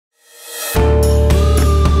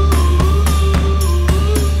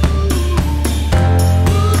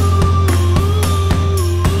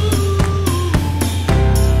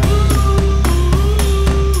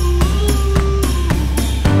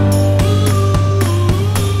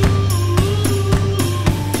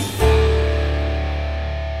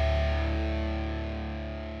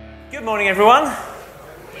everyone.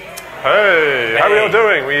 Hey, how are we all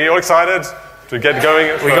doing? We all excited to get going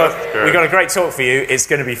at first? We got a great talk for you. It's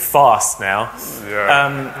going to be fast now.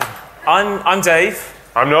 Yeah. I'm Dave.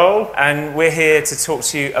 I'm Noel. And we're here to talk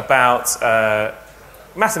to you about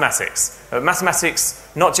mathematics. Mathematics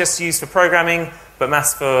not just used for programming, but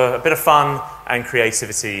maths for a bit of fun and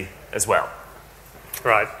creativity as well.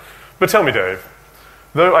 Right. But tell me, Dave,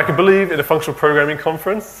 though I can believe in a functional programming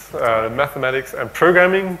conference, mathematics and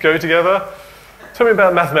programming go together. Tell me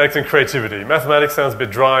about mathematics and creativity. Mathematics sounds a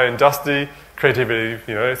bit dry and dusty. Creativity,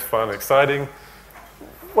 it's fun and exciting.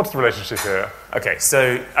 What's the relationship here? Okay,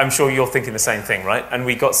 so I'm sure you're thinking the same thing, right? And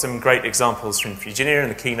we got some great examples from Virginia in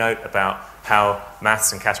the keynote about how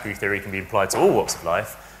maths and category theory can be applied to all walks of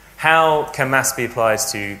life. How can maths be applied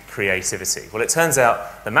to creativity? Well, it turns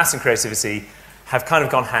out that maths and creativity have kind of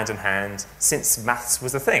gone hand in hand since maths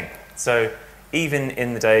was a thing. So even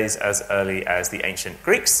in the days as early as the ancient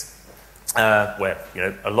Greeks, where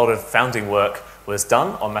a lot of founding work was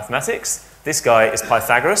done on mathematics. This guy is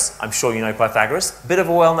Pythagoras. I'm sure you know Pythagoras, a bit of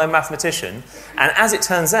a well-known mathematician. And as it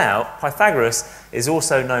turns out, Pythagoras is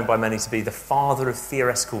also known by many to be the father of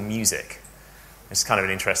theoretical music. It's kind of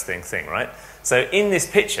an interesting thing, right? So in this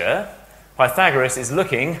picture, Pythagoras is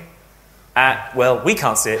looking at, well, we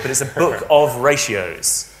can't see it, but it's a book of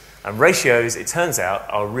ratios. And ratios, it turns out,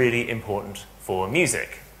 are really important for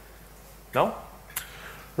music. No?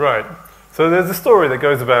 Right. So there's a story that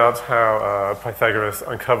goes about how Pythagoras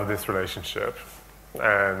uncovered this relationship.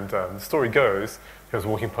 And the story goes, he was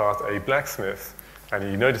walking past a blacksmith, and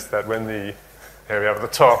he noticed that when the, here we have at the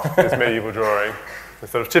top, this medieval drawing, the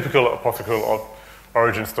sort of typical apocryphal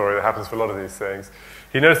origin story that happens for a lot of these things.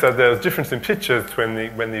 He noticed that there was difference in pictures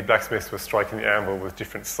when the blacksmiths were striking the anvil with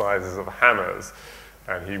different sizes of hammers.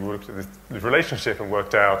 And he looked at this relationship and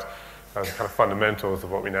worked out the kind of fundamentals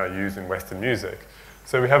of what we now use in Western music.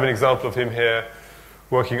 So we have an example of him here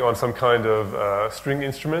working on some kind of string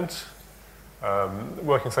instrument,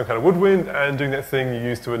 working some kind of woodwind, and doing that thing you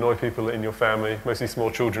use to annoy people in your family, mostly small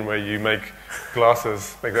children, where you make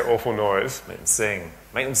glasses make that awful noise. Make them sing.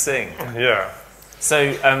 Make them sing. Yeah.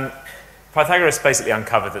 So Pythagoras basically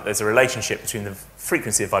uncovered that there's a relationship between the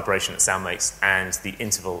frequency of vibration that sound makes and the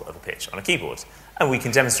interval of a pitch on a keyboard. And we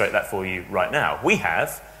can demonstrate that for you right now. We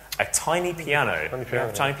have a tiny piano. Tiny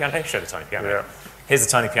piano. Show the tiny piano. Yeah. Here's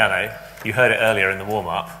the tiny piano. You heard it earlier in the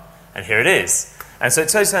warm-up, and here it is. And so it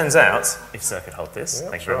turns out, if Sir could hold this,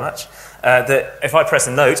 thank you very much, that if I press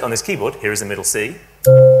a note on this keyboard, here is a middle C,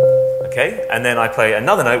 okay, and then I play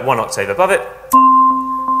another note 1 octave above it,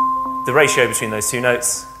 the ratio between those two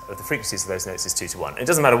notes, of the frequencies of those notes, is 2 to 1. It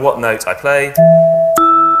doesn't matter what note I play,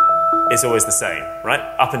 it's always the same, right?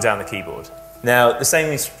 Up and down the keyboard. Now, the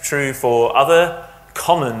same is true for other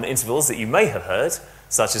common intervals that you may have heard,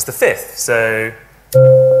 such as the fifth. So, I'm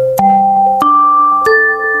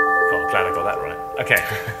glad I got that right. Okay,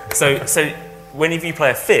 so whenever you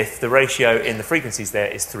play a fifth, the ratio in the frequencies there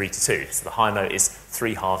is 3 to 2. So the high note is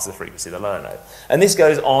 3 halves of the frequency of the lower note. And this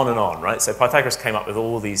goes on, right? So Pythagoras came up with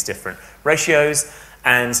all these different ratios,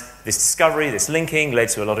 and this discovery, this linking, led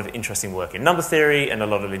to a lot of interesting work in number theory and a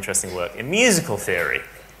lot of interesting work in musical theory.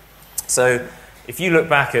 So if you look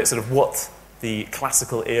back at sort of what the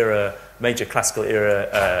classical era, major classical era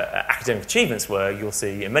academic achievements were, you'll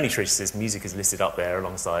see in many treatises music is listed up there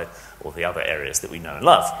alongside all the other areas that we know and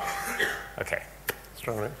love. Okay.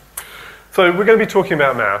 Strongly. So we're going to be talking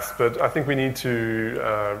about maths, but I think we need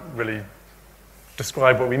to really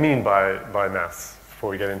describe what we mean by maths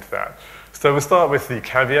before we get into that. So we'll start with the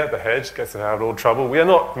caveat, the hedge, gets us out of all trouble. We are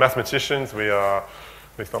not mathematicians, we are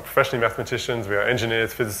at least not professionally mathematicians, we are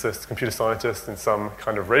engineers, physicists, computer scientists in some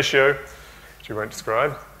kind of ratio, which we won't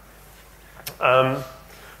describe. But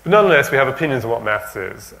nonetheless, we have opinions on what maths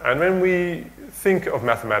is. And when we think of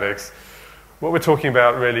mathematics, what we're talking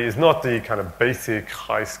about really is not the kind of basic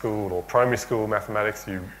high school or primary school mathematics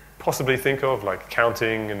you possibly think of, like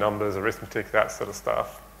counting and numbers, arithmetic, that sort of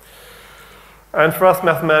stuff. And for us,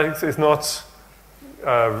 mathematics is not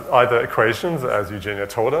either equations, as Eugenia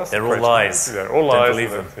told us. They're all lies. They're all lies. Don't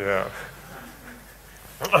believe them.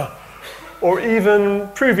 Yeah. Or even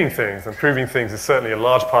proving things. And proving things is certainly a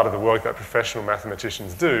large part of the work that professional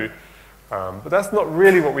mathematicians do. But that's not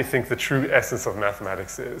really what we think the true essence of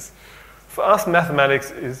mathematics is. For us,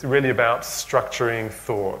 mathematics is really about structuring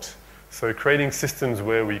thought. So creating systems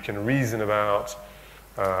where we can reason about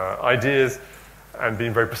ideas and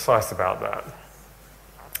being very precise about that.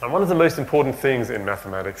 And one of the most important things in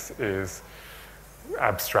mathematics is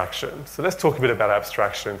abstraction. So let's talk a bit about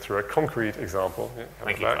abstraction through a concrete example.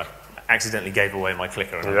 Thank you. accidentally gave away my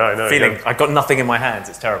clicker. And Yeah, I know. Feeling I've got nothing in my hands.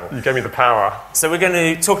 It's terrible. You gave me the power. So we're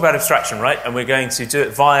going to talk about abstraction, right? And we're going to do it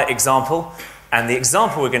via example. And the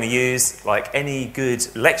example we're going to use, like any good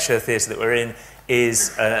lecture theatre that we're in,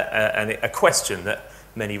 is a question that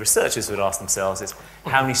many researchers would ask themselves is,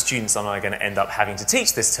 how many students am I going to end up having to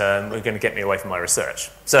teach this term? We're going to get me away from my research.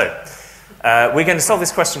 So we're going to solve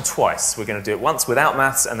this question twice. We're going to do it once without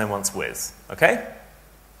maths and then once with. Okay?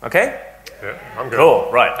 Okay? Yeah, I'm good. Cool,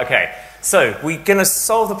 right, okay. So we're going to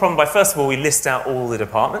solve the problem by, first of all, we list out all the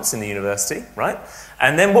departments in the university, right?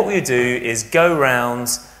 And then what we would do is go around,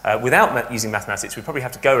 without using mathematics, we'd probably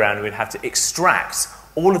have to go around and we'd have to extract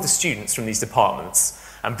all of the students from these departments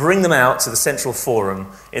and bring them out to the central forum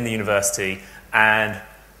in the university and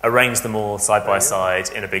arrange them all side by side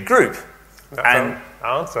in a big group. That's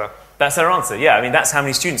our answer. That's our answer, yeah. I mean, that's how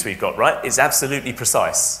many students we've got, right? It's absolutely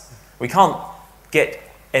precise. We can't get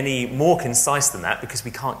any more concise than that because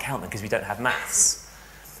we can't count them because we don't have maths.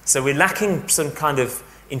 So we're lacking some kind of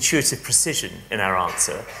intuitive precision in our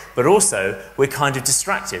answer, but also we're kind of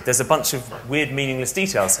distracted. There's a bunch of weird, meaningless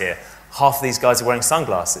details here. Half of these guys are wearing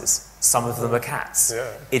sunglasses. Some of them are cats.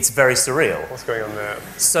 Yeah. It's very surreal. What's going on there?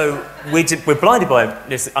 So we're blinded by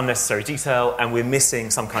this unnecessary detail and we're missing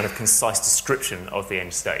some kind of concise description of the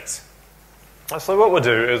end state. So what we'll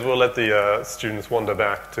do is we'll let the students wander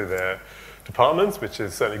back to their departments, which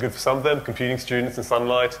is certainly good for some of them. Computing students in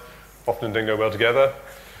sunlight often don't go well together.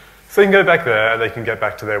 So you can go back there and they can get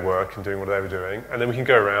back to their work and doing what they were doing. And then we can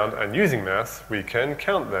go around and using maths, we can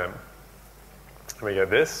count them. And we get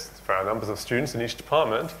this for our numbers of students in each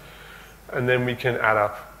department. And then we can add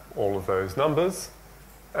up all of those numbers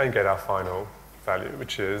and get our final value,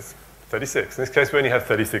 which is 36. In this case, we only have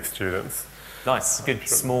 36 students. Nice, good,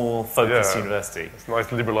 small, focused university. It's a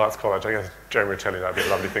nice liberal arts college. I guess Jeremy would tell you that would be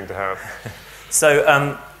a lovely thing to have.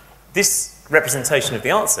 So this representation of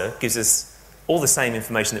the answer gives us all the same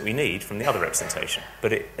information that we need from the other representation,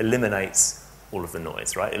 but it eliminates all of the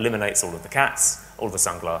noise, right? It eliminates all of the cats, all of the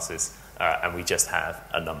sunglasses, and we just have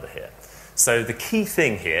a number here. So the key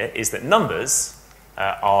thing here is that numbers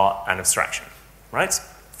are an abstraction, right?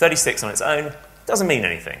 36 on its own doesn't mean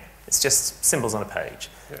anything. It's just symbols on a page.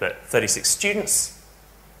 Yeah. But 36 students,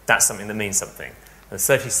 that's something that means something. And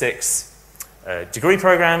 36 degree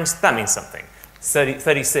programs, that means something.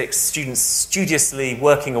 36 students studiously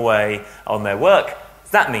working away on their work,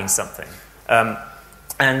 that means something.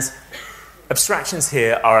 And abstractions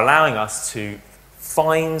here are allowing us to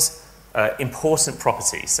find important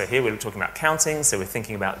properties. So here we're talking about counting, so we're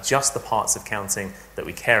thinking about just the parts of counting that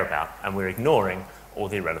we care about, and we're ignoring all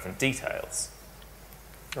the irrelevant details.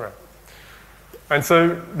 All right. And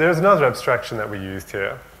so there's another abstraction that we used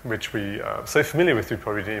here, which we are so familiar with we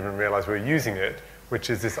probably didn't even realize we were using it, which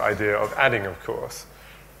is this idea of adding, of course.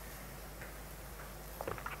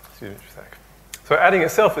 Excuse me for a sec. So adding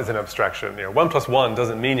itself is an abstraction. 1 plus 1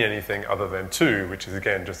 doesn't mean anything other than 2, which is,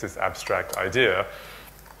 again, just this abstract idea.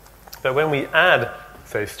 But when we add,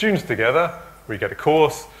 say, students together, we get a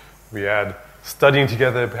course. We add studying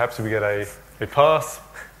together, perhaps we get a pass.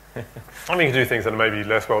 And we can do things that are maybe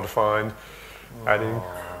less well-defined. Adding,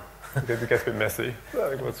 it gets a bit messy.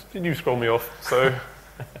 You scroll me off, so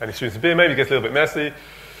any students a beer, maybe it gets a little bit messy.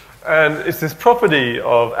 And it's this property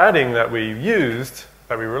of adding that we used,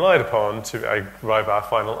 that we relied upon to arrive at our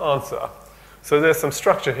final answer. So there's some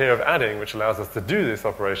structure here of adding which allows us to do this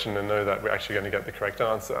operation and know that we're actually going to get the correct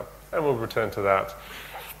answer. And we'll return to that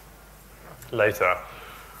later.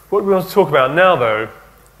 What we want to talk about now, though,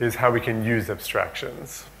 is how we can use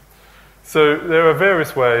abstractions. So there are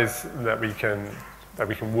various ways that we can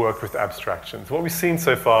work with abstractions. What we've seen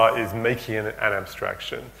so far is making an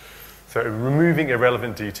abstraction. So removing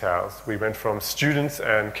irrelevant details. We went from students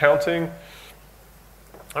and counting,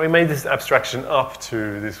 and we made this abstraction up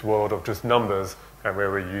to this world of just numbers and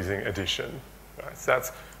where we're using addition. Right? So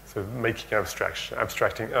that's making abstraction,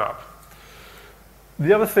 abstracting up.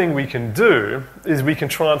 The other thing we can do is we can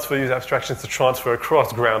use abstractions to transfer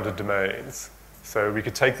across grounded domains. So we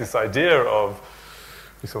could take this idea of,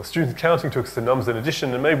 we saw students counting took us to numbers and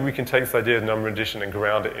addition, and maybe we can take this idea of number and addition and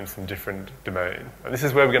ground it in some different domain. And this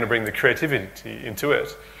is where we're going to bring the creativity into it.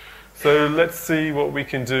 So let's see what we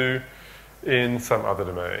can do in some other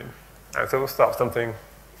domain. And so we'll start with something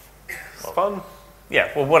fun.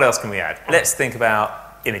 Yeah, well, what else can we add? Let's think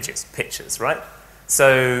about images, pictures, right?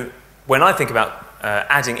 So when I think about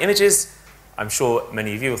adding images, I'm sure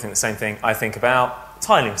many of you will think the same thing. I think about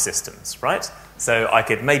tiling systems, right? So I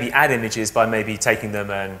could maybe add images by maybe taking them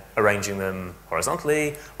and arranging them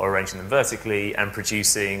horizontally or arranging them vertically and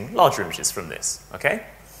producing larger images from this, okay?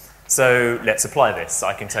 So let's apply this.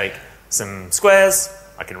 I can take some squares,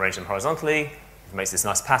 I can arrange them horizontally, It makes this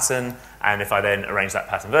nice pattern, and if I then arrange that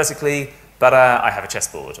pattern vertically, I have a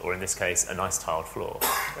chessboard, or in this case, a nice tiled floor.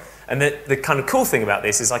 And the kind of cool thing about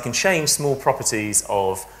this is I can change small properties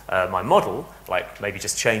of my model, like maybe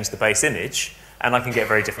just change the base image, and I can get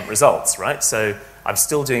very different results, right? So I'm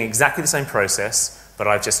still doing exactly the same process, but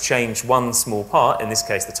I've just changed one small part, in this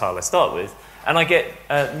case the tile I start with, and I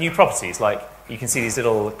get new properties, like you can see these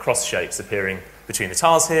little cross shapes appearing between the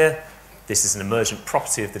tiles here. This is an emergent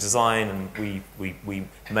property of the design, and we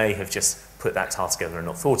may have just put that tile together and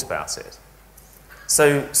not thought about it.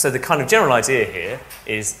 So the kind of general idea here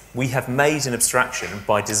is we have made an abstraction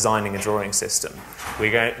by designing a drawing system.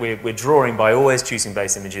 We're drawing by always choosing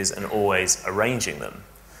base images and always arranging them.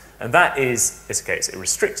 And that is, okay, it's a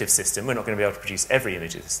restrictive system. We're not going to be able to produce every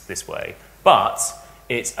image this way, but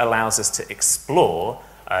it allows us to explore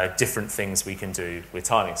different things we can do with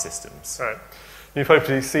tiling systems. Right. You've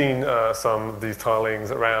hopefully seen some of these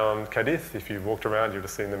tilings around Cadiz. If you've walked around, you'd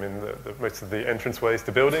have seen them in most of the entranceways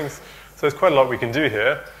to buildings. So there's quite a lot we can do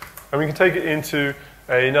here. And we can take it into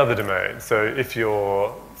another domain. So if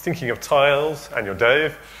you're thinking of tiles and you're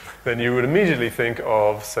Dave, then you would immediately think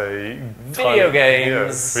of, say, video games.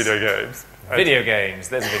 Yes, video games. Video games.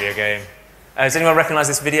 There's a video game. Does anyone recognize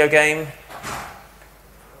this video game?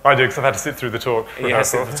 I do, because I've had to sit through the talk. You have to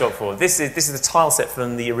sit through the talk for. This is the tile set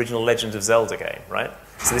from the original Legend of Zelda game, right?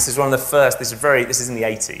 So this is one of the first. This is in the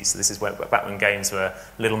 80s. So this is back when games were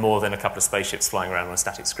little more than a couple of spaceships flying around on a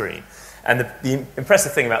static screen. And the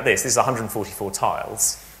impressive thing about this is 144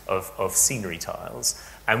 tiles of scenery tiles,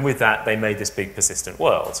 and with that they made this big persistent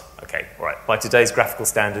world. Okay, right. By today's graphical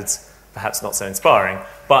standards, perhaps not so inspiring,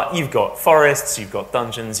 but you've got forests, you've got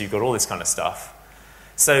dungeons, you've got all this kind of stuff.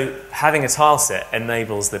 So having a tile set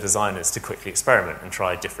enables the designers to quickly experiment and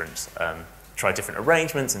try different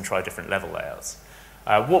arrangements and try different level layouts.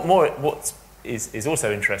 What is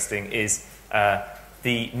also interesting is the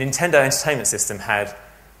Nintendo Entertainment System had,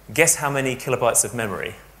 guess how many kilobytes of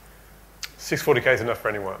memory? 640K is enough for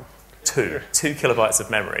anyone. 2 kilobytes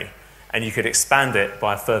of memory, and you could expand it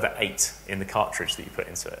by a further 8 in the cartridge that you put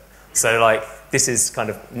into it. So like, this is kind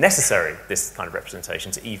of necessary, this kind of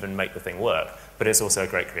representation, to even make the thing work, but it's also a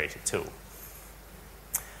great creative tool.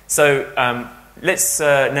 So let's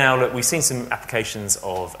now look, we've seen some applications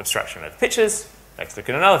of abstraction over pictures. Let's look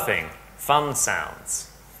at another thing, fun sounds.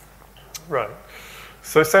 Right.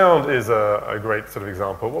 So sound is a great sort of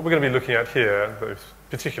example. What we're going to be looking at here, in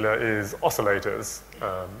particular, is oscillators,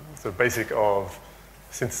 the basic of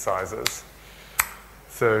synthesizers.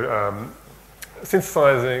 So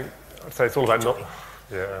synthesizing, I'd say it's all about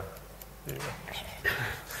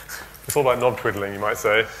it's all about knob twiddling, you might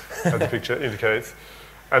say, as the picture indicates.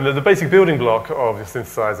 And the basic building block of the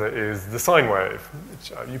synthesizer is the sine wave,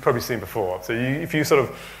 which you've probably seen before. So if you sort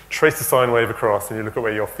of trace the sine wave across and you look at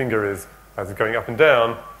where your finger is as it's going up and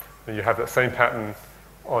down, and you have that same pattern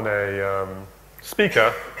on a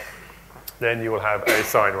speaker, then you will have a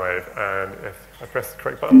sine wave. And if I press the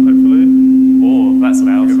correct button, hopefully. Oh, that's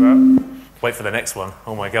loud. Look at that. Wait for the next one.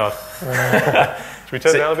 Oh my god. Should we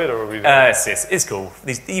turn it down a bit, or are we? It's cool.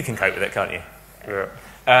 You can cope with it, can't you?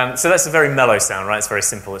 Yeah. So that's a very mellow sound, right? It's very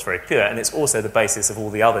simple, it's very pure, and it's also the basis of all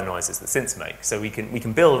the other noises that synths make. So we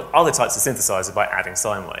can build other types of synthesizer by adding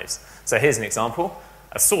sine waves. So here's an example,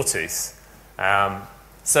 a sawtooth.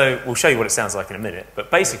 So we'll show you what it sounds like in a minute, but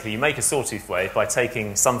basically you make a sawtooth wave by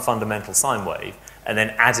taking some fundamental sine wave and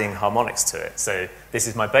then adding harmonics to it. So this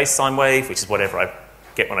is my base sine wave, which is whatever I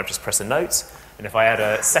get when I just press a note, and if I add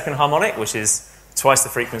a second harmonic, which is twice the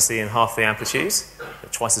frequency and half the amplitude,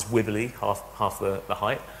 twice as wibbly, half the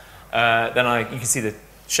height, then you can see the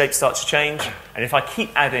shape start to change. And if I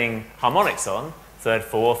keep adding harmonics on, third,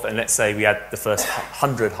 fourth, and let's say we add the first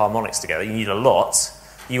 100 harmonics together, you need a lot,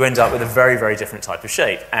 you end up with a very, very different type of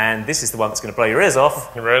shape. And this is the one that's going to blow your ears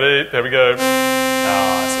off. You ready? There we go. Oh,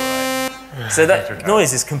 that's all right. So that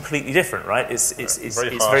noise is completely different, right? It's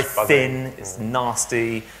very thin, it's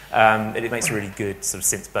nasty, and it makes a really good sort of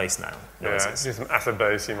synth bass now. Yeah, do some acid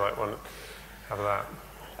bass, you might want to have that.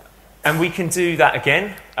 And we can do that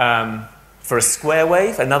again for a square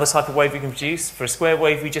wave, another type of wave we can produce. For a square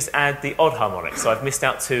wave, we just add the odd harmonics. So I've missed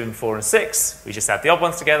out 2 and 4 and 6. We just add the odd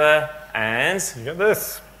ones together, and you get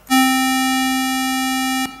this.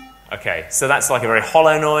 Okay, so that's like a very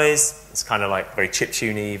hollow noise. It's kind of like very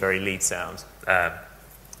chiptune-y, very lead sound.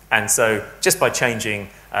 And so just by changing,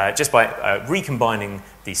 recombining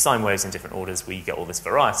the sine waves in different orders, we get all this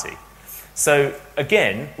variety. So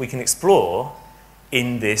again, we can explore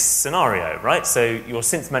in this scenario, right? So your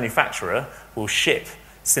synth manufacturer will ship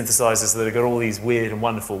synthesizers that have got all these weird and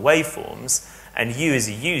wonderful waveforms, and you as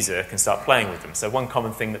a user can start playing with them. So one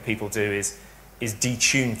common thing that people do is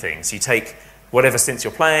detune things. You take whatever synth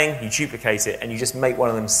you're playing, you duplicate it, and you just make one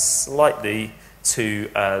of them slightly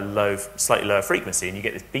lower frequency, and you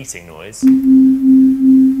get this beating noise.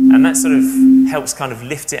 And that sort of helps kind of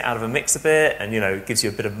lift it out of a mix a bit, and gives you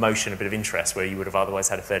a bit of motion, a bit of interest where you would have otherwise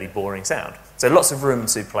had a fairly boring sound. So lots of room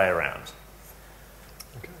to play around.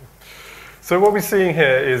 So what we're seeing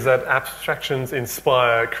here is that abstractions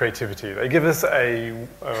inspire creativity. They give us a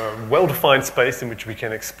well-defined space in which we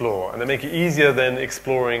can explore, and they make it easier than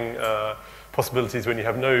exploring possibilities when you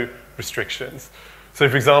have no restrictions. So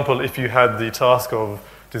for example, if you had the task of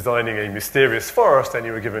designing a mysterious forest and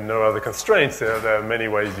you were given no other constraints, there are many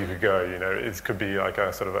ways you could go. It could be like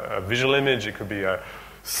a sort of a visual image, it could be a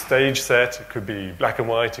stage set, it could be black and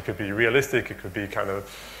white, it could be realistic, it could be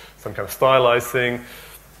some kind of stylized thing.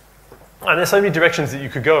 And there's so many directions that you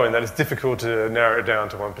could go in that it's difficult to narrow it down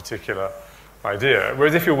to one particular idea.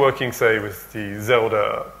 Whereas if you're working, say, with the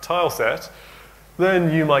Zelda tile set,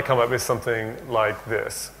 then you might come up with something like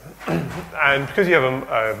this. And because you have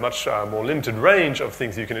a much more limited range of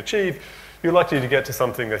things you can achieve, you're likely to get to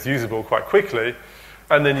something that's usable quite quickly,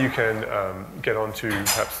 and then you can get on to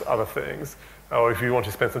perhaps other things. Or if you want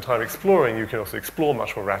to spend some time exploring, you can also explore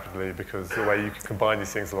much more rapidly, because the way you can combine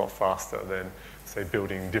these things a lot faster than, say,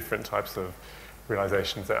 building different types of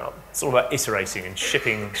realizations out. It's all about iterating and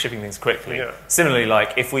shipping things quickly. Yeah. Similarly,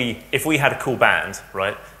 like if we had a cool band,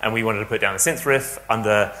 right, and we wanted to put down a synth riff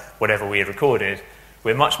under whatever we had recorded,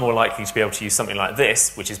 we're much more likely to be able to use something like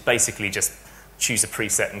this, which is basically just choose a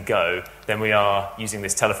preset and go, than we are using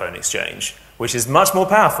this telephone exchange, which is much more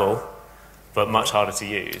powerful, but much harder to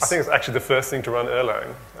use. I think it's actually the first thing to run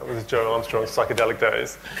Erlang. That was Joe Armstrong's psychedelic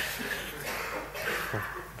days.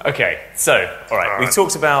 Okay, so, all right, we've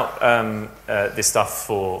talked about this stuff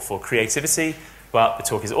for creativity, but the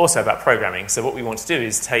talk is also about programming. So what we want to do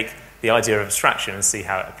is take the idea of abstraction and see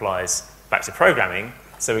how it applies back to programming.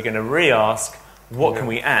 So we're going to re-ask, what can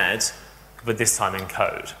we add, but this time in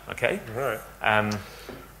code, okay? Right. And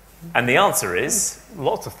the answer is?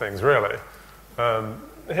 Lots of things, really.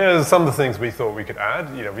 Here's some of the things we thought we could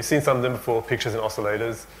add. We've seen some of them before, pictures and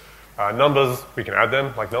oscillators. Numbers, we can add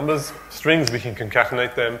them, like numbers. Strings, we can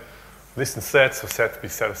concatenate them. List and sets, so set be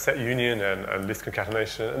set of set union and list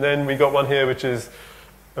concatenation. And then we got one here which is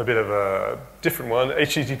a bit of a different one.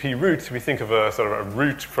 HTTP route, we think of a sort of a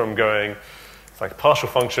route from going, it's like a partial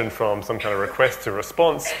function from some kind of request to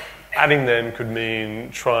response. Adding them could mean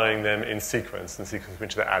trying them in sequence, in sequence in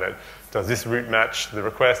which they're added. Does this route match the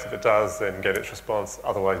request? If it does, then get its response.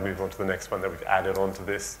 Otherwise, move on to the next one that we've added onto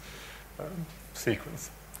this sequence.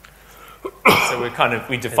 So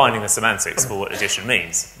we're defining the semantics for what addition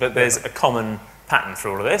means. But there's a common pattern for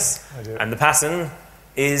all of this. And the pattern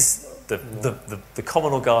is the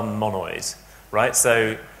common or garden monoid, right?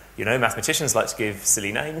 So, mathematicians like to give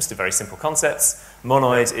silly names to very simple concepts.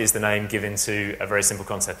 Monoid is the name given to a very simple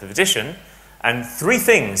concept of addition. And three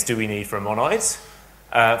things do we need for a monoid.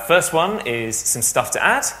 First one is some stuff to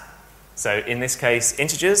add. So in this case,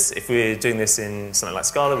 integers. If we're doing this in something like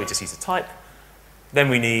Scala, we just use a type. Then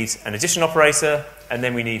we need an addition operator, and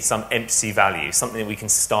then we need some empty value, something that we can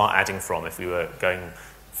start adding from if we were going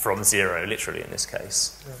from zero, literally in this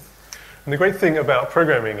case. Yeah. And the great thing about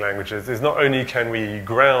programming languages is not only can we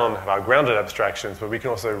have our grounded abstractions, but we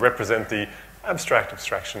can also represent the abstract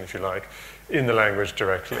abstraction, if you like, in the language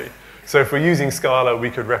directly. So if we're using Scala, we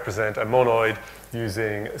could represent a monoid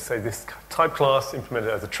using, say, this type class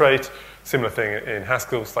implemented as a trait. Similar thing in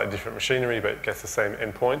Haskell, slightly different machinery, but it gets the same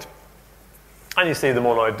endpoint. And you see the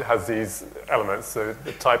monoid has these elements. So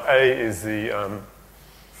the type A is the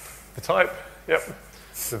type, yep,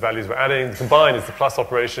 the values we're adding. The combine is the plus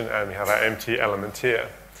operation, and we have our empty element here.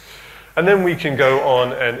 And then we can go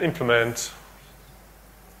on and implement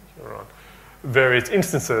various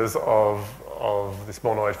instances of this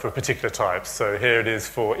monoid for a particular type. So here it is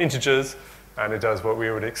for integers, and it does what we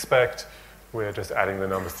would expect. We're just adding the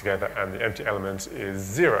numbers together, and the empty element is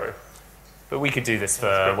 0. But we could do this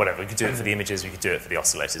for whatever. We could do it for the images, we could do it for the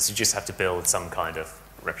oscillators. You just have to build some kind of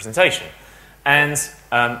representation. And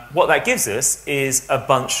what that gives us is a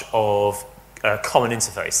bunch of common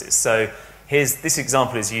interfaces. So this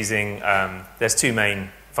example is using, there's two main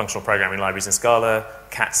functional programming libraries in Scala,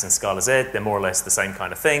 CATS and Scala Z. They're more or less the same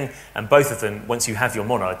kind of thing. And both of them, once you have your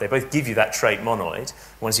monoid, they both give you that trait monoid.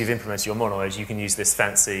 Once you've implemented your monoid, you can use this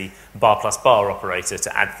fancy bar plus bar operator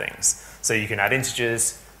to add things. So you can add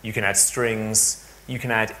integers, you can add strings, you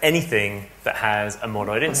can add anything that has a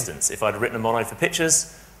monoid instance. If I'd written a monoid for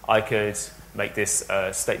pictures, I could make this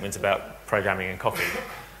statement about programming and copy.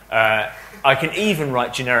 I can even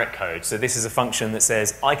write generic code. So this is a function that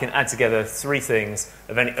says I can add together three things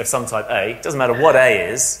of some type A. It doesn't matter what A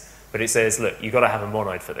is, but it says, look, you've got to have a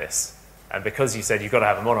monoid for this. And because you said you've got to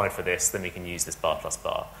have a monoid for this, then we can use this bar plus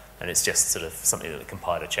bar. And it's just sort of something that the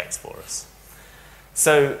compiler checks for us.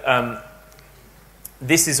 So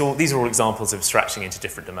these are all examples of abstracting into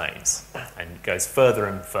different domains, and goes further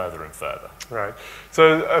and further and further. Right.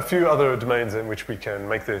 So a few other domains in which we can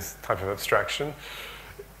make this type of abstraction.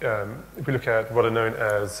 If we look at what are known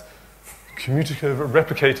as commutative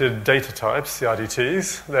replicated data types,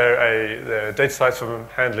 CRDTs, they're data types for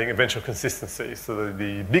handling eventual consistency. So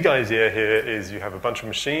the big idea here is you have a bunch of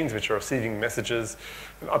machines which are receiving messages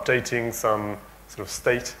and updating some sort of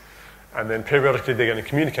state, and then periodically they're going to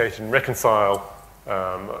communicate and reconcile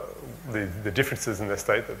the differences in their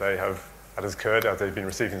state that has occurred as they've been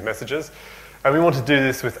receiving the messages. And we want to do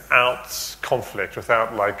this without conflict,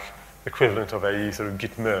 without like equivalent of a sort of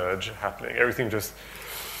git merge happening. Everything just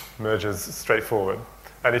merges straightforward.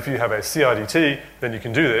 And if you have a CRDT, then you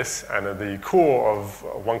can do this, and at the core of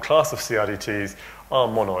one class of CRDTs are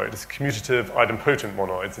monoids, commutative idempotent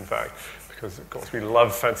monoids, in fact, because of course we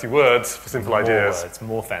love fancy words for simple ideas. Words,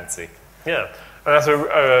 more fancy. Yeah, and that's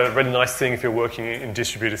a really nice thing if you're working in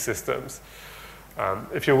distributed systems.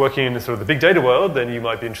 If you're working in sort of the big data world, then you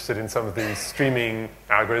might be interested in some of these streaming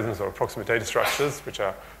algorithms or approximate data structures, which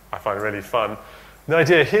I find really fun. The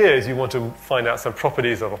idea here is you want to find out some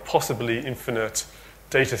properties of a possibly infinite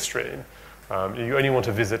data stream. You only want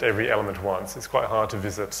to visit every element once. It's quite hard to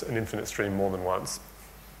visit an infinite stream more than once.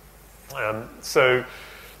 So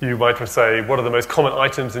you might say, what are the most common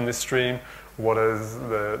items in this stream? What is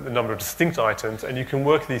the number of distinct items? And you can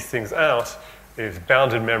work these things out with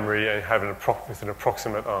bounded memory and have an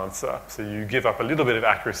approximate answer. So you give up a little bit of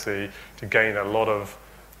accuracy to gain a lot of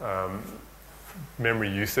memory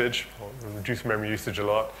usage, or reduce memory usage a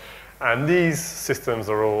lot. And these systems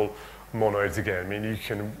are all monoids again. I mean, you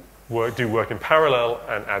can do work in parallel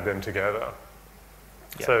and add them together.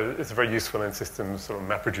 Yeah. So it's very useful in systems sort of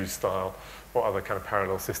MapReduce style or other kind of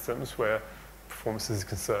parallel systems where performance is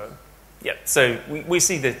concerned. Yeah, so we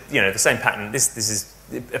see the same pattern.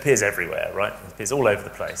 It appears everywhere, right? It appears all over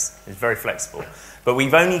the place. It's very flexible. But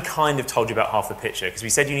we've only kind of told you about half the picture, because we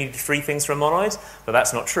said you needed 3 things for a monoid, but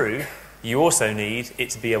that's not true. You also need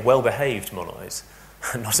it to be a well-behaved monoid,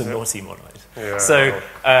 not a naughty monoid. Yeah. So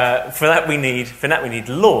for that we need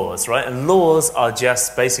laws, right? And laws are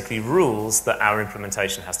just basically rules that our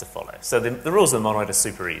implementation has to follow. So the rules of the monoid are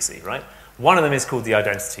super easy, right? One of them is called the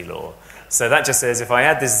identity law. So that just says if I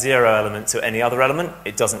add this 0 element to any other element,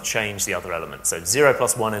 it doesn't change the other element. So 0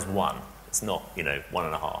 plus 1 is 1. It's not,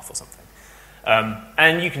 1.5 or something.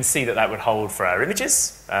 And you can see that would hold for our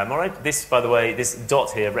images. All right. This, by the way, this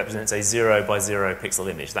dot here represents a 0 by 0 pixel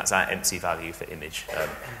image. That's our empty value for image.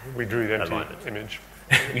 We drew the empty image.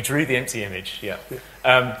 We drew the empty image, yeah.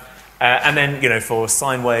 And then, for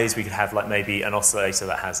sine waves, we could have like maybe an oscillator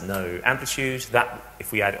that has no amplitude. That,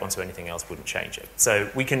 if we add it onto anything else, wouldn't change it. So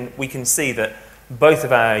we can see that both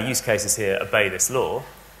of our use cases here obey this law.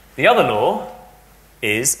 The other law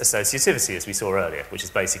is associativity, as we saw earlier, which is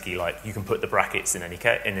basically like you can put the brackets in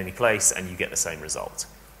any place and you get the same result.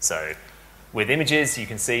 So with images, you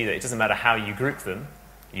can see that it doesn't matter how you group them,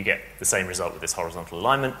 you get the same result with this horizontal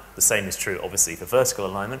alignment. The same is true, obviously, for vertical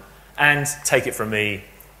alignment. And take it from me,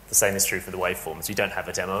 the same is true for the waveforms. We don't have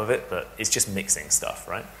a demo of it, but it's just mixing stuff,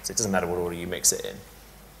 right? So it doesn't matter what order you mix it in.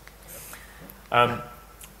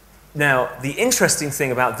 Now, the interesting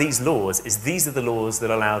thing about these laws is these are the laws that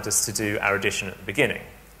allowed us to do our addition at the beginning.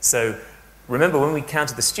 So remember, when we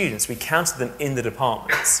counted the students, we counted them in the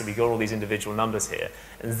departments. So we got all these individual numbers here.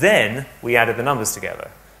 And then we added the numbers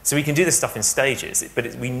together. So we can do this stuff in stages,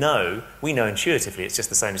 but we know intuitively it's just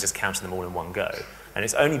the same as just counting them all in one go. And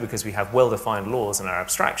it's only because we have well-defined laws in our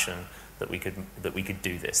abstraction that we could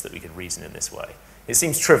do this, that we could reason in this way. It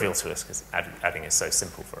seems trivial to us because adding is so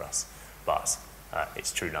simple for us, but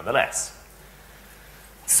it's true nonetheless.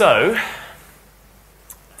 So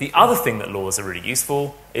the other thing that laws are really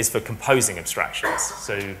useful is for composing abstractions.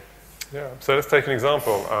 So let's take an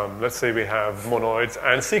example. Let's say we have monoids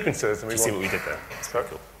and sequences. And see what we did there? That's very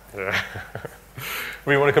cool. Yeah.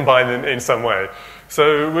 We want to combine them in some way.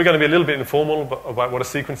 So we're going to be a little bit informal about what a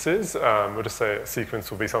sequence is. We'll just say a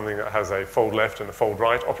sequence will be something that has a fold left and a fold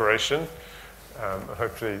right operation.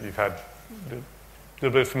 Hopefully you've had a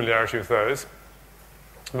little bit of familiarity with those.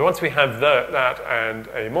 But once we have that and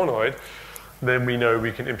a monoid, then we know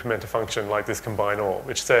we can implement a function like this combine all,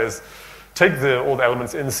 which says take all the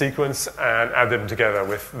elements in the sequence and add them together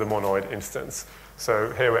with the monoid instance.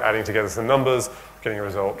 So here we're adding together some numbers, getting a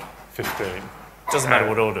result 15. Doesn't matter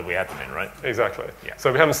what order we add them in, right? Exactly. Yeah.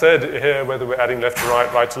 So we haven't said here whether we're adding left to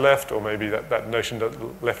right, right to left, or maybe that notion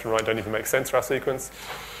that left and right don't even make sense for our sequence.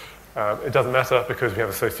 It doesn't matter because we have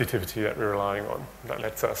associativity that we're relying on. That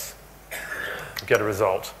lets us get a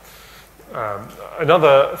result.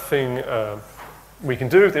 Another thing we can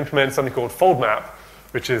do is implement something called fold map,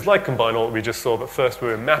 which is like combine all we just saw, but first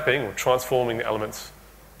we're mapping or transforming the elements,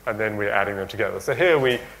 and then we're adding them together. So here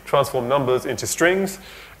we transform numbers into strings,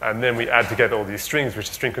 and then we add together all these strings, which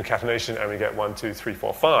is string concatenation, and we get 1, 2, 3,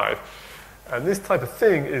 4, 5. And this type of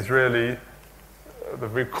thing is really the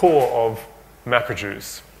very core of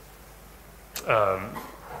MapReduce.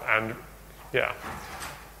 And yeah,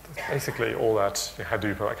 that's basically all that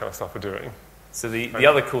Hadoop and that kind of stuff are doing. So the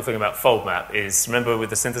other cool thing about fold map is, remember with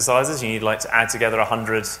the synthesizers, you need like to add together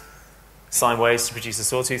 100 sine waves to produce a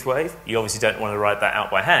sawtooth wave. You obviously don't want to write that out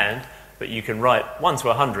by hand, but you can write 1 to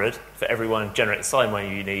 100 for every one, generate the sine wave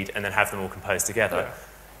you need, and then have them all composed together. Yeah.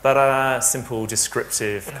 But a simple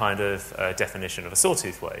descriptive kind of definition of a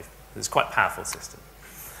sawtooth wave. It's quite a powerful system.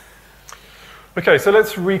 Okay, so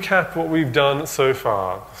let's recap what we've done so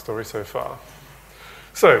far, the story so far.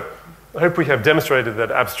 So, I hope we have demonstrated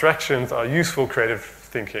that abstractions are useful creative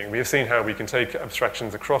thinking. We have seen how we can take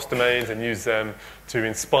abstractions across domains and use them to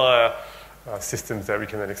inspire systems that we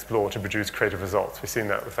can then explore to produce creative results. We've seen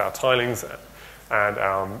that with our tilings and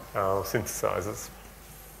our synthesizers.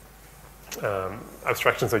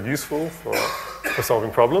 Abstractions are useful for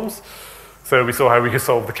solving problems. So we saw how we could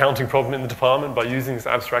solve the counting problem in the department by using this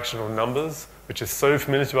abstraction of numbers, which is so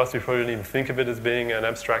familiar to us we probably don't even think of it as being an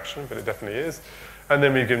abstraction, but it definitely is. And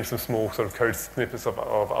then we've given some small sort of code snippets of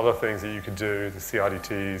other things that you could do, the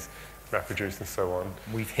CRDTs, MapReduce, and so on.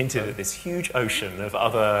 We've hinted at this huge ocean of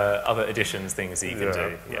other additions, things that you can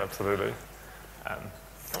do. Yeah, absolutely.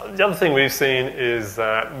 The other thing we've seen is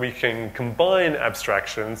that we can combine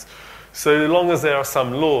abstractions so long as there are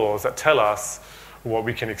some laws that tell us how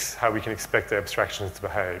we can expect the abstractions to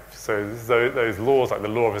behave. So those laws, like the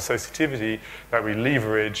law of associativity, that we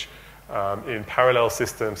leverage in parallel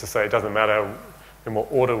systems to say it doesn't matter in what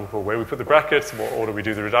order or where we put the brackets, in what order we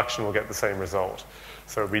do the reduction, we'll get the same result.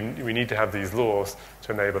 So we need to have these laws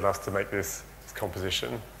to enable us to make this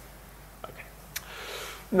composition. Okay.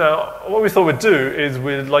 Now, what we thought we'd do is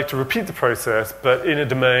we'd like to repeat the process, but in a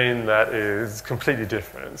domain that is completely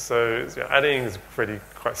different. So adding is really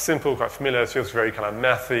quite simple, quite familiar. It feels very kind of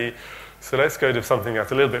mathy. So let's go to something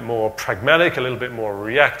that's a little bit more pragmatic, a little bit more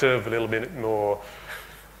reactive, a little bit more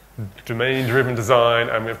domain-driven design,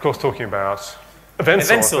 and we're of course talking about event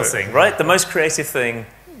sourcing, right? The most creative thing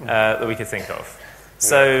that we could think of.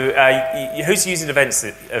 So who's using event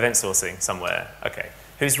sourcing somewhere? Okay.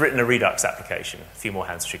 Who's written a Redux application? A few more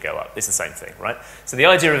hands should go up. It's the same thing, right? So the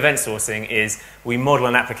idea of event sourcing is we model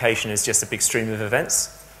an application as just a big stream of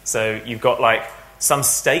events. So you've got like some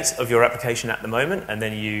state of your application at the moment, and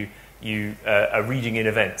then you are reading in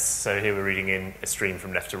events. So here we're reading in a stream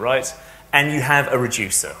from left to right. And you have a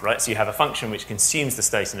reducer, right? So you have a function which consumes the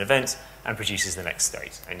state in an event and produces the next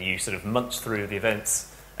state. And you sort of munch through the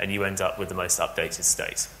events and you end up with the most updated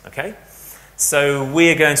state, okay? So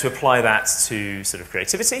we're going to apply that to sort of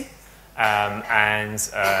creativity. Oh,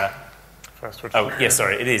 yeah,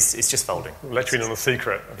 sorry, it is. It's just folding. I'll let you in on the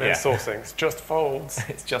secret. Event sourcing, it's just folds.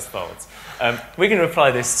 It's just folds. We're going to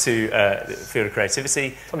apply this to the field of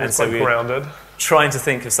creativity. Something quite grounded. Trying to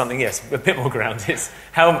think of something, yes, a bit more grounded.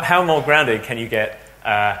 How more grounded can you get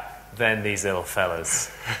than these little fellas?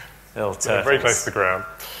 Little turtles. Very close to the ground.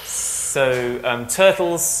 So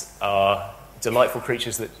turtles are delightful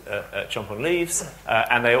creatures that chomp on leaves,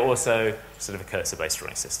 and they are also sort of a cursor-based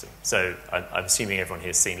drawing system. So I'm assuming everyone here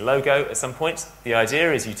has seen Logo at some point. The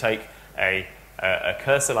idea is you take a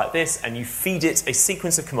cursor like this, and you feed it a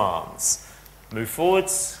sequence of commands. Move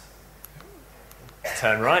forwards,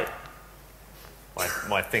 turn right.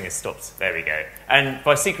 My thing has stopped. There we go. And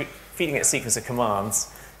by feeding it a sequence of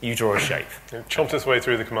commands, you draw a shape. It chomps its way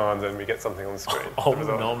through the commands and we get something on the screen. Oh,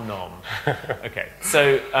 nom nom. Okay,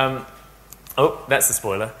 so, oh, that's the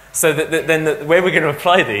spoiler. So then the way we're going to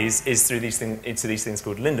apply these is through into these things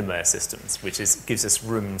called Lindenmayer systems, which gives us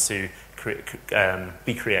room to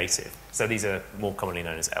be creative. So these are more commonly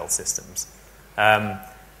known as L systems.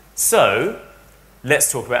 So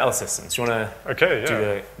let's talk about L systems. Do you want to do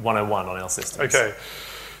the 101 on L systems? Okay.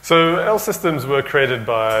 So L systems were created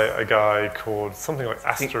by a guy called something like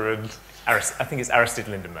Asterid. I think it's Aristide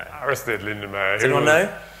Lindenmayer. Aristide Lindenmayer. Does anyone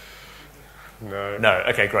know? No. No,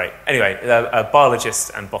 okay, great. Anyway, a biologist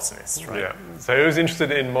and botanist, right? Yeah. So he was interested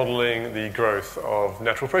in modeling the growth of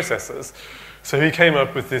natural processes. So he came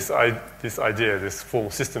up with this idea, this formal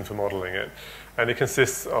system for modeling it. And it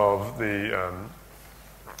consists of the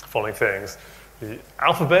following things. The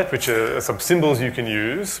alphabet, which are some symbols you can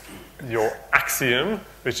use. Your axiom,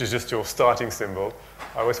 which is just your starting symbol.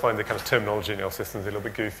 I always find the kind of terminology in L systems a little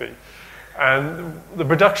bit goofy. And the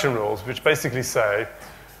production rules, which basically say,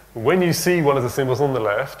 When you see one of the symbols on the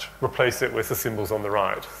left, replace it with the symbols on the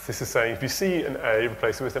right. This is saying if you see an A,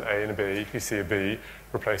 replace it with an A and a B. If you see a B,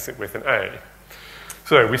 replace it with an A.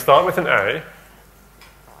 So we start with an A,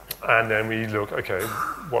 and then we look, okay,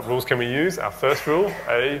 what rules can we use? Our first rule,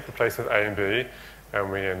 A, replace with A and B,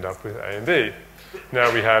 and we end up with A and B.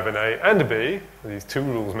 Now we have an A and a B. These two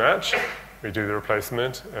rules match. We do the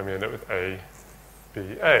replacement, and we end up with A, B,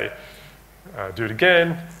 A. Do it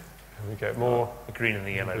again. We get more. The green and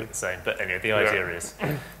the yellow look the same, but anyway, the idea is.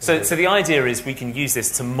 So the idea is we can use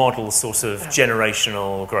this to model sort of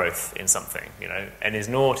generational growth in something. You know, N is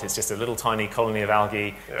 0, it's just a little tiny colony of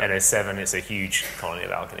algae. N is 7, it's a huge colony of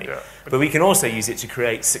algae. But we can also use it to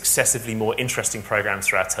create successively more interesting programs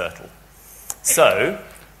for our turtle. So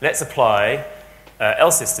let's apply L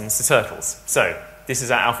systems to turtles. So this is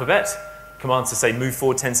our alphabet. Commands to say move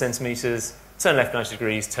forward 10 centimeters, turn left 90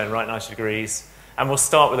 degrees, turn right 90 degrees. And we'll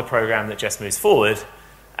start with a program that just moves forward,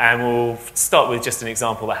 and we'll start with just an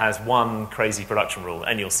example that has one crazy production rule,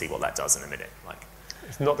 and you'll see what that does in a minute. Like,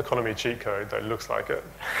 it's not the economy cheat code, though it looks like it.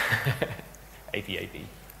 APAP.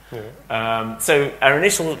 Yeah. So our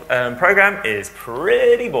initial program is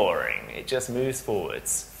pretty boring. It just moves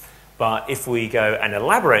forwards. But if we go and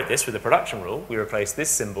elaborate this with a production rule, we replace this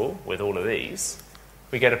symbol with all of these,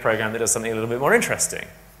 we get a program that does something a little bit more interesting,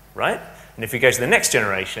 right? And if we go to the next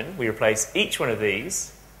generation, we replace each one of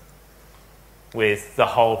these with the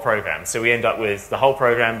whole program. So we end up with the whole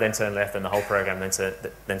program, then turn left, and the whole program,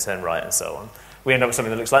 then turn right, and so on. We end up with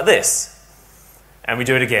something that looks like this. And we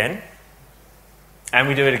do it again. And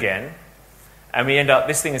we do it again. And we end up,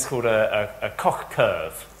 this thing is called a Koch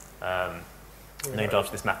curve, named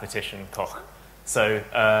after this mathematician, Koch. So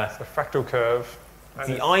it's a fractal curve.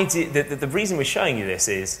 The idea, the reason we're showing you this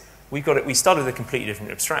is, we started with a completely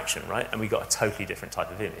different abstraction, right? And we got a totally different type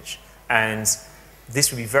of image. And this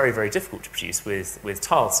would be very, very difficult to produce with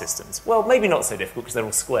tiled systems. Well, maybe not so difficult because they're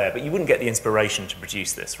all square, but you wouldn't get the inspiration to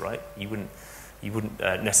produce this, right? You wouldn't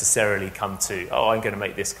necessarily come to, oh, I'm going to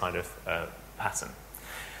make this kind of pattern.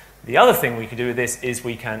 The other thing we can do with this is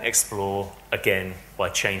we can explore, again, by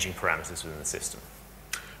changing parameters within the system.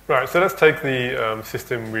 Right, so let's take the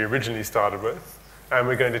system we originally started with. And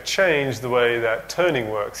we're going to change the way that turning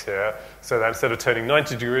works here, so that instead of turning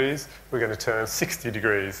 90 degrees, we're going to turn 60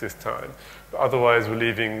 degrees this time. But otherwise, we're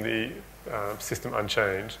leaving the system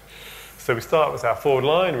unchanged. So we start with our forward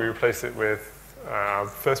line, we replace it with our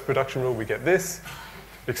first production rule, we get this,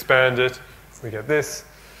 expand it, we get this.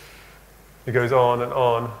 It goes on,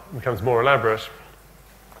 it becomes more elaborate,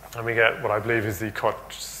 and we get what I believe is the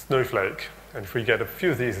Koch snowflake. And if we get a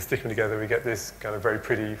few of these and stick them together, we get this kind of very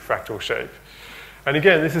pretty fractal shape. And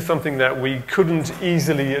again, this is something that we couldn't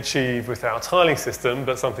easily achieve with our tiling system,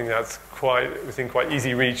 but something that's within quite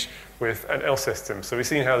easy reach with an L system. So we've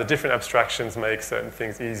seen how the different abstractions make certain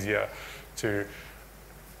things easier to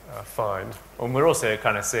find. And we're also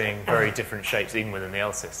kind of seeing very different shapes even within the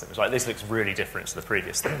L systems. Like this looks really different to the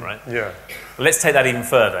previous thing, right? Yeah. But let's take that even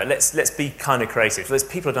further. Let's be kind of creative.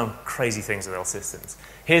 People have done crazy things with L systems.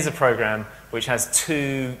 Here's a program which has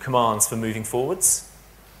two commands for moving forwards.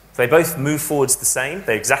 They both move forwards the same.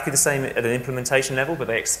 They're exactly the same at an implementation level, but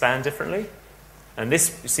they expand differently. And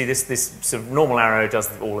this, you see, this sort of normal arrow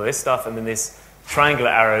does all of this stuff, and then this triangular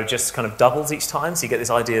arrow just kind of doubles each time. So you get this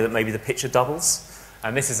idea that maybe the picture doubles.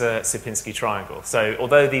 And this is a Sierpinski triangle. So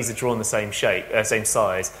although these are drawn the same shape, same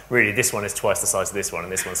size, really this one is twice the size of this one,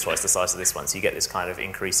 and this one's twice the size of this one. So you get this kind of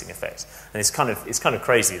increasing effect. And it's kind of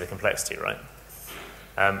crazy, the complexity, right?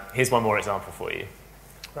 Here's one more example for you.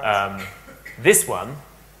 This one,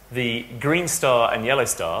 the green star and yellow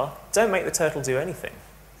star don't make the turtle do anything.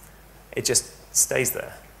 It just stays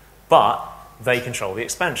there. But they control the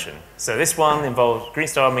expansion. So this one involves, green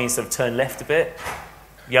star means sort of turn left a bit,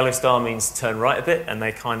 yellow star means turn right a bit, and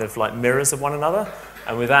they kind of like mirrors of one another.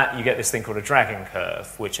 And with that, you get this thing called a dragon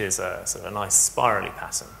curve, which is a sort of a nice spirally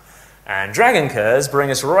pattern. And dragon curves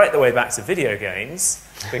bring us right the way back to video games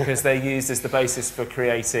because they're used as the basis for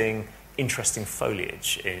creating interesting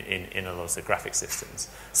foliage in a lot of the graphic systems.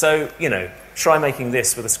 So, you know, try making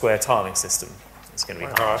this with a square tiling system. It's going to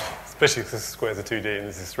be hard. Especially because squares are 2D and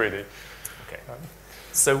this is 3D. Okay.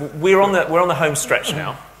 So we're on the home stretch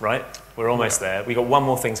now, right? We're almost there. We've got one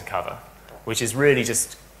more thing to cover, which is really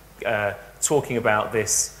just talking about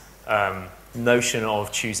this notion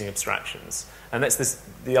of choosing abstractions. And that's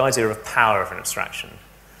the idea of power of an abstraction.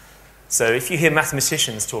 So if you hear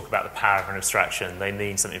mathematicians talk about the power of an abstraction, they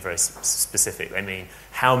mean something very specific. They mean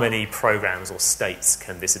how many programs or states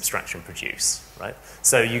can this abstraction produce, right?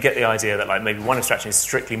 So you get the idea that like maybe one abstraction is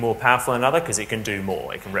strictly more powerful than another because it can do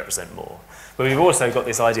more, it can represent more. But we've also got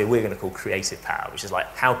this idea we're going to call creative power, which is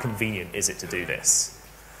like how convenient is it to do this?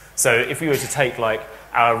 So if we were to take like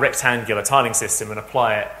our rectangular tiling system and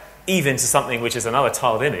apply it even to something which is another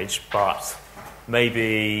tiled image, but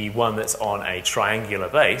maybe one that's on a triangular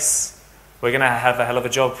base, we're going to have a hell of a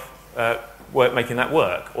job making that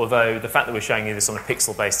work. Although the fact that we're showing you this on a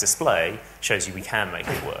pixel-based display shows you we can make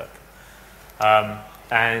it work.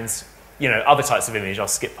 And you know, other types of image, I'll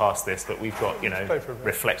skip past this, but we've got, you know,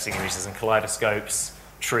 reflecting images and kaleidoscopes,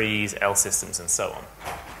 trees, L systems, and so on.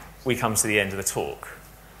 We come to the end of the talk.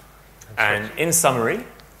 And in summary,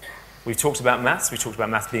 we've talked about maths. We've talked about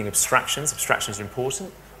maths being abstractions. Abstractions are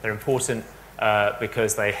important. They're important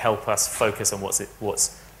because they help us focus on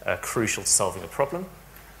what's crucial to solving a problem.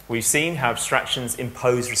 We've seen how abstractions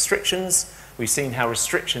impose restrictions. We've seen how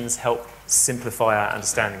restrictions help simplify our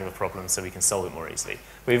understanding of a problem so we can solve it more easily.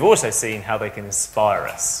 We've also seen how they can inspire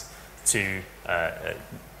us to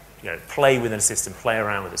you know, play within a system, play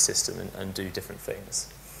around with a system, and do different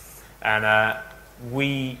things. And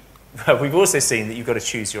we've also seen that you've got to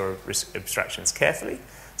choose your abstractions carefully.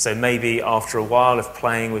 So maybe after a while of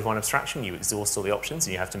playing with one abstraction, you exhaust all the options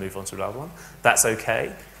and you have to move on to another one. That's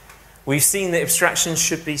okay. We've seen that abstractions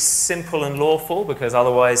should be simple and lawful because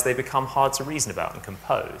otherwise they become hard to reason about and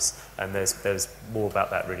compose. And there's more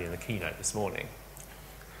about that really in the keynote this morning.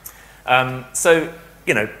 So,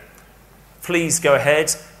 you know, please go ahead,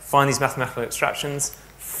 find these mathematical abstractions,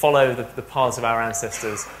 follow the paths of our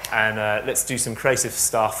ancestors, and let's do some creative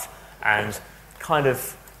stuff and kind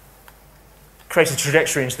of create a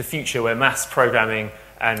trajectory into the future where maths, programming,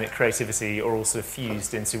 and creativity are all sort of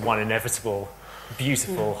fused into one inevitable,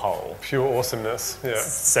 beautiful whole. Pure awesomeness, yeah.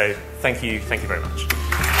 So thank you very much.